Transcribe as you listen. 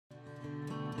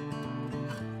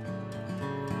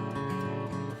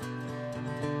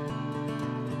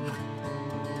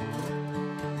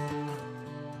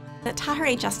The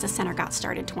Tahirih Justice Center got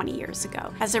started 20 years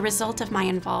ago as a result of my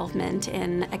involvement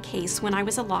in a case when I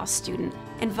was a law student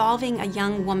involving a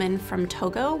young woman from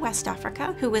Togo, West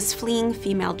Africa, who was fleeing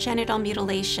female genital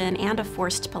mutilation and a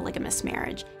forced polygamous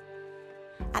marriage.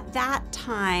 At that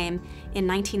time, in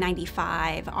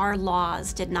 1995, our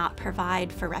laws did not provide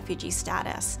for refugee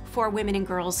status for women and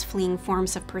girls fleeing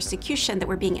forms of persecution that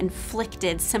were being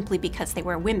inflicted simply because they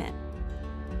were women.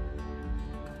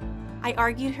 I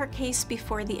argued her case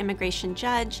before the immigration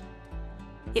judge.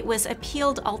 It was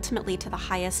appealed ultimately to the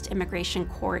highest immigration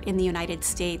court in the United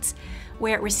States,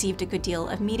 where it received a good deal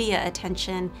of media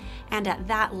attention, and at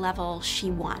that level,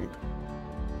 she won.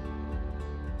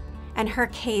 And her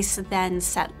case then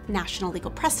set national legal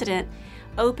precedent,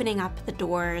 opening up the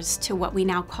doors to what we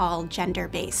now call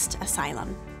gender-based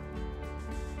asylum.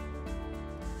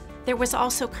 There was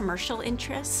also commercial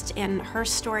interest in her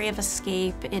story of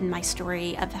escape, in my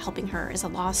story of helping her as a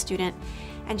law student,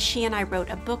 and she and I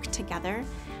wrote a book together.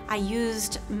 I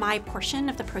used my portion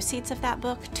of the proceeds of that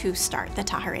book to start the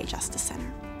Tahirih Justice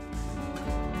Center.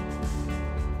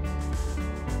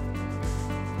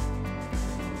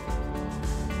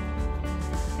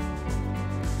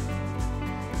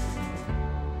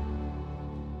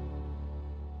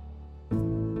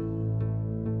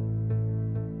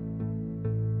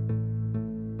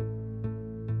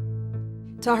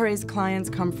 Tahirih's clients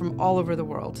come from all over the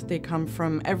world. They come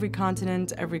from every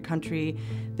continent, every country.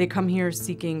 They come here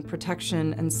seeking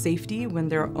protection and safety when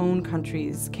their own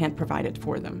countries can't provide it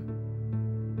for them.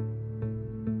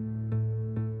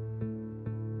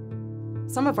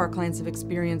 Some of our clients have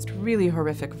experienced really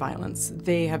horrific violence.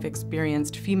 They have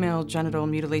experienced female genital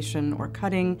mutilation or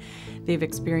cutting. They've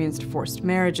experienced forced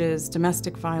marriages,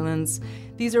 domestic violence.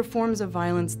 These are forms of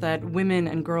violence that women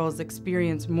and girls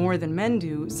experience more than men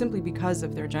do simply because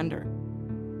of their gender.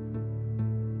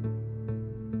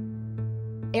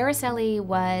 Araceli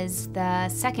was the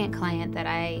second client that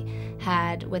I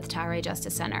had with Tahirih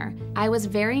Justice Center. I was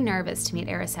very nervous to meet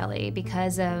Araceli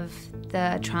because of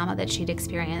the trauma that she'd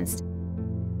experienced.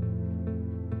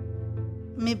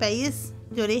 Mi país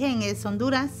de origen es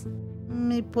Honduras.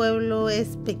 Mi pueblo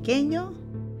es pequeño,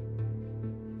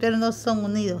 pero no son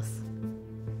unidos.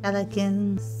 Cada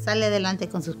quien sale adelante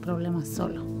con sus problemas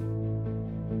solo.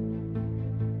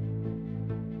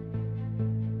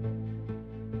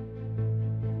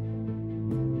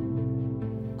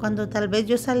 Cuando tal vez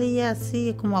yo salía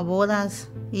así como a bodas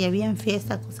y habían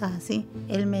fiestas, cosas así,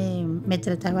 él me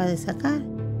trataba de sacar.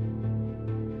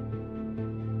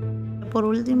 Por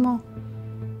último,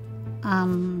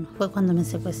 fue cuando me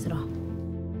secuestró.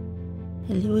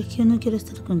 Él dijo, es que yo no quiero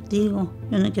estar contigo,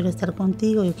 yo no quiero estar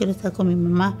contigo, yo quiero estar con mi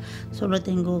mamá, solo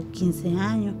tengo 15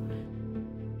 años.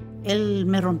 Él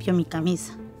me rompió mi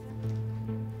camisa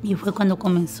y fue cuando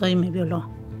comenzó y me violó.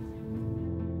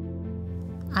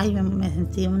 Ay, me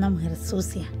sentí una mujer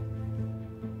sucia.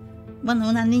 Bueno,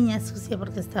 una niña sucia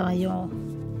porque estaba yo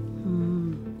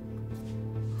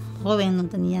joven, no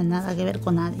tenía nada que ver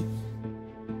con nadie.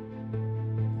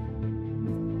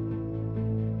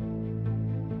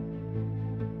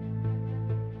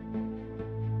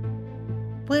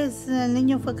 Pues el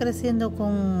niño fue creciendo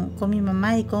con mi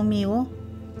mamá y conmigo.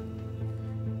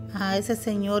 Ese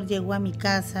señor llegó a mi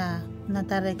casa una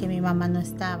tarde que mi mamá no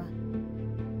estaba.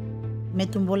 Me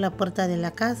tumbó la puerta de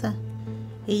la casa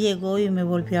y llegó y me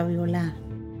volvió a violar.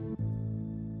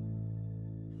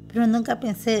 Pero nunca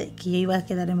pensé que yo iba a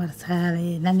quedar embarazada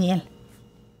de Daniel.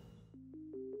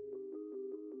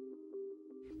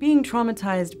 Being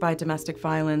traumatized by domestic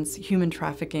violence, human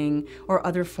trafficking, or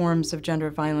other forms of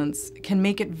gender violence can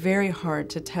make it very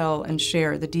hard to tell and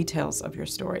share the details of your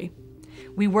story.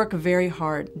 We work very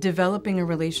hard developing a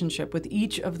relationship with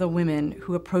each of the women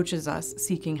who approaches us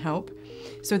seeking help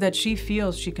so that she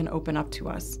feels she can open up to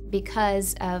us.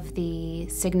 Because of the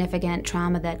significant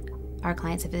trauma that our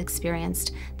clients have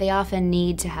experienced, they often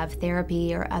need to have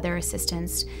therapy or other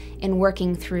assistance in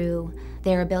working through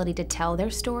their ability to tell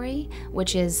their story,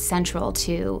 which is central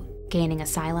to gaining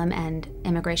asylum and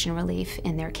immigration relief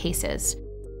in their cases.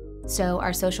 So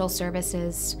our social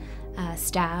services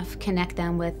staff connect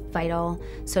them with vital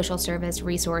social service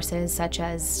resources such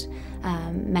as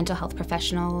mental health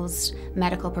professionals,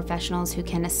 medical professionals who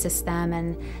can assist them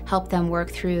and help them work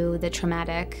through the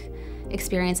traumatic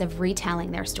experience of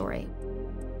retelling their story.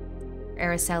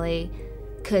 Araceli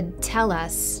could tell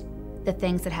us the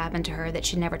things that happened to her that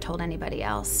she never told anybody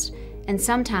else. And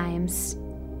sometimes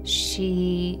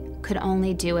she could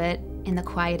only do it in the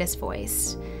quietest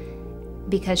voice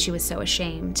because she was so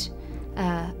ashamed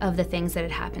of the things that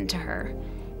had happened to her.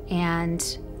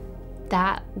 And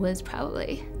that was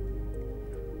probably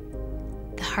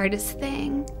the hardest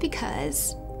thing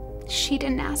because She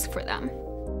didn't ask for them.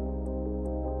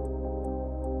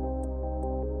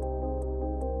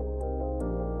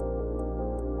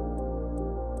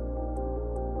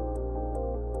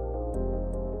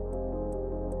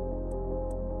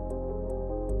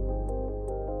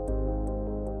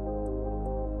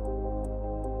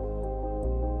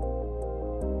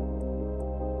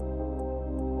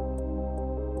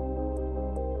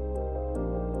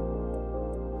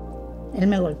 Él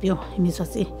me golpeó y me hizo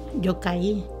así. Yo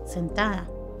caí sentada.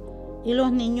 Y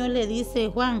los niños le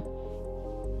dicen, Juan,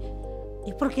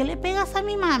 ¿y por qué le pegas a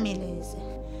mi mami? Le dice.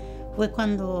 Fue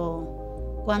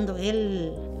cuando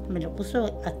él me lo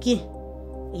puso aquí.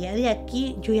 Y ya de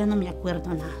aquí yo ya no me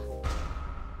acuerdo nada.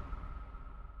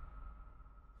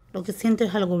 Lo que siento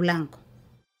es algo blanco.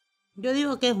 Yo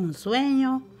digo que es un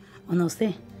sueño o no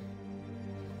sé.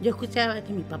 Yo escuchaba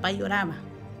que mi papá lloraba.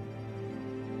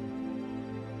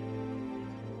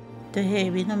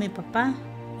 Entonces vino mi papá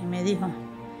y me dijo,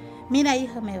 mira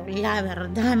hija, la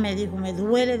verdad, me dijo, me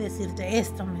duele decirte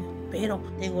esto, pero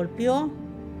te golpeó,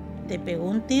 te pegó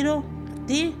un tiro a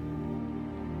ti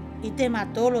y te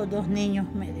mató los 2 niños,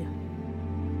 me dijo.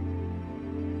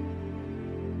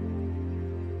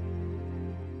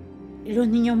 Y los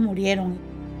niños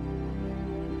murieron.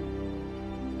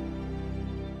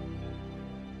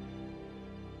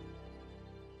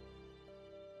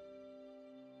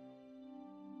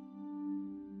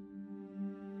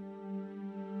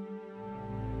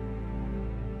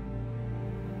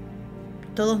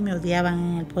 Todos me odiaban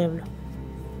en el pueblo.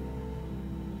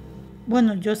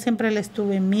 Bueno, yo siempre les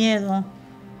tuve miedo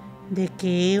de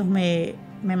que ellos me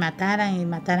mataran y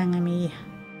mataran a mi hija.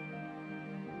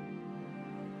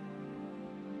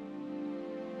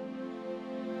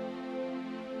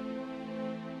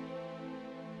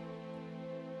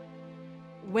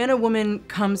 When a woman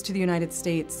comes to the United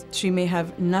States, she may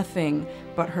have nothing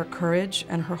but her courage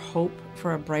and her hope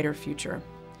for a brighter future.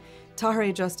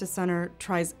 Tahirih Justice Center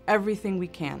tries everything we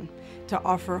can to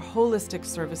offer holistic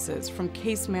services from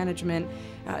case management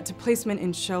to placement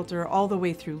in shelter, all the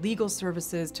way through legal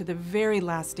services to the very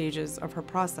last stages of her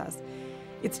process.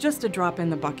 It's just a drop in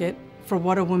the bucket for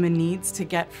what a woman needs to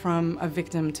get from a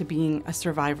victim to being a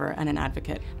survivor and an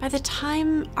advocate. By the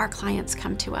time our clients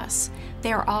come to us,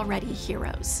 they are already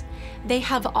heroes. They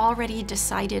have already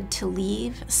decided to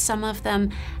leave. Some of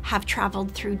them have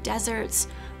traveled through deserts,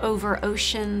 over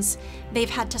oceans. They've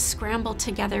had to scramble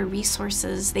together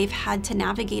resources. They've had to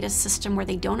navigate a system where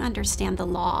they don't understand the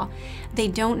law, they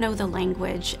don't know the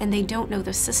language, and they don't know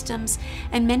the systems.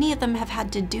 And many of them have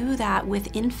had to do that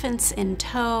with infants in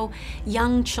tow,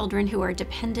 young children who are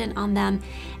dependent on them,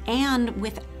 and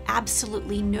with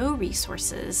absolutely no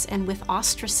resources and with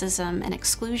ostracism and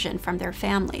exclusion from their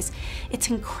families. It's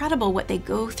incredible what they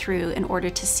go through in order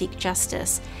to seek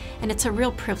justice, and it's a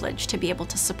real privilege to be able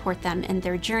to support them in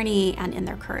their journey and in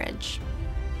their courage.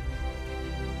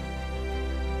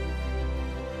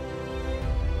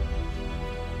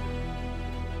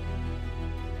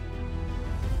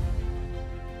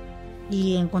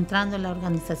 Y encontrando la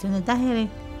organización de Tahirih,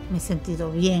 me he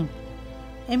sentido bien.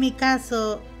 En mi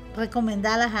caso,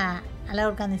 recomendarlas a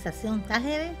la organización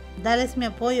Tahirih, darles mi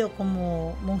apoyo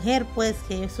como mujer pues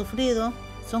que he sufrido.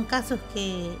 Son casos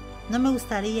que no me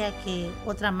gustaría que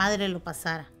otra madre lo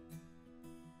pasara.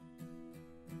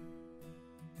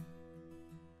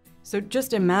 So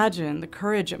just imagine the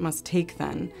courage it must take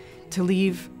then to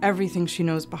leave everything she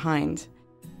knows behind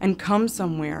and come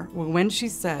somewhere where when she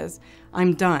says,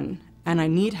 I'm done and I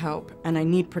need help and I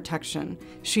need protection,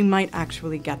 she might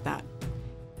actually get that.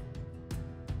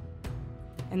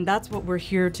 And that's what we're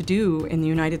here to do in the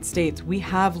United States. We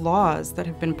have laws that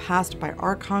have been passed by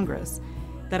our Congress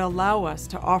that allow us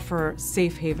to offer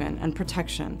safe haven and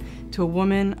protection to a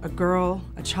woman, a girl,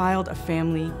 a child, a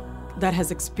family that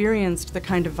has experienced the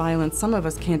kind of violence some of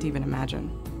us can't even imagine.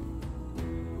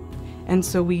 And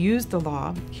so we use the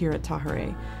law here at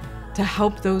Tahirih to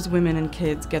help those women and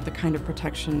kids get the kind of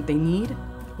protection they need,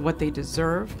 what they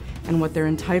deserve, and what they're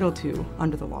entitled to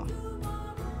under the law.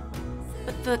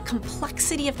 But the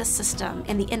complexity of the system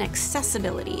and the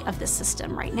inaccessibility of the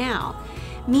system right now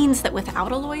means that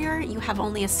without a lawyer, you have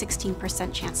only a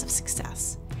 16% chance of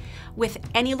success. With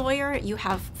any lawyer, you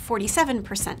have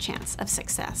 47% chance of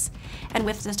success. And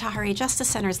with the Tahirih Justice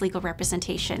Center's legal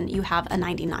representation, you have a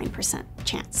 99%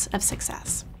 chance of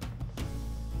success.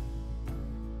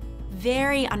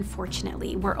 Very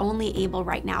unfortunately, we're only able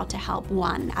right now to help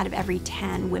 1 out of every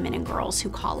 10 women and girls who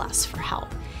call us for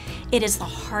help. It is the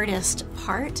hardest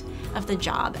part of the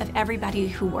job of everybody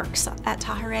who works at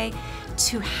Tahirih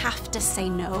to have to say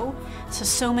no to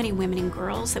so many women and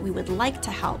girls that we would like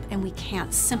to help and we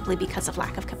can't simply because of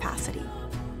lack of capacity.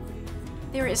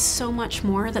 There is so much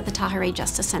more that the Tahirih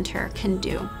Justice Center can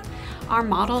do. Our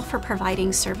model for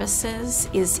providing services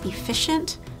is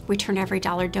efficient. We turn every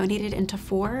dollar donated into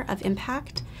 4 of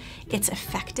impact. It's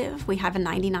effective. We have a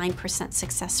 99%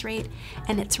 success rate,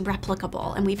 and it's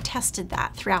replicable, and we've tested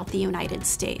that throughout the United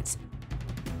States.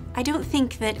 I don't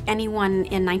think that anyone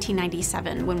in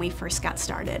 1997, when we first got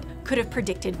started, could have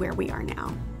predicted where we are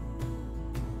now.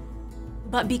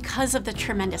 But because of the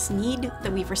tremendous need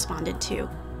that we've responded to,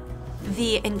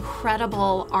 the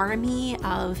incredible army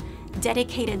of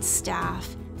dedicated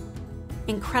staff,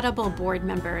 incredible board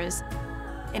members,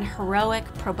 and heroic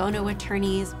pro bono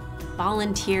attorneys,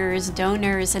 volunteers,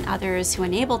 donors, and others who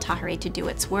enable Tahirih to do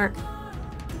its work,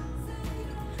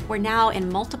 we're now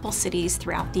in multiple cities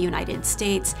throughout the United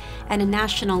States and a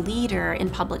national leader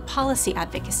in public policy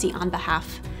advocacy on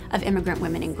behalf of immigrant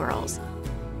women and girls.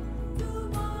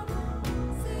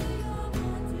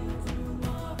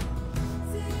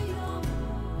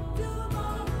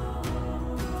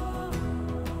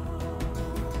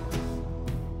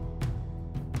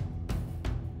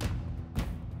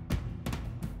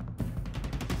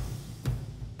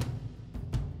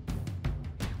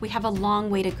 We have a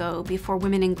long way to go before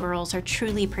women and girls are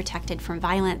truly protected from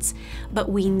violence, but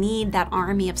we need that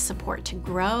army of support to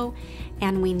grow,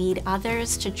 and we need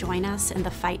others to join us in the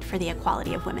fight for the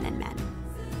equality of women and men.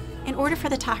 In order for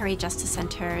the Tahirih Justice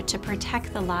Center to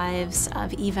protect the lives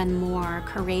of even more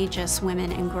courageous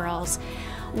women and girls,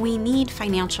 we need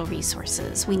financial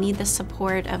resources. We need the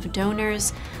support of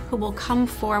donors who will come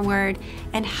forward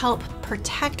and help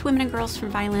protect women and girls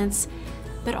from violence,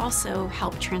 but also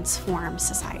help transform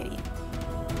society.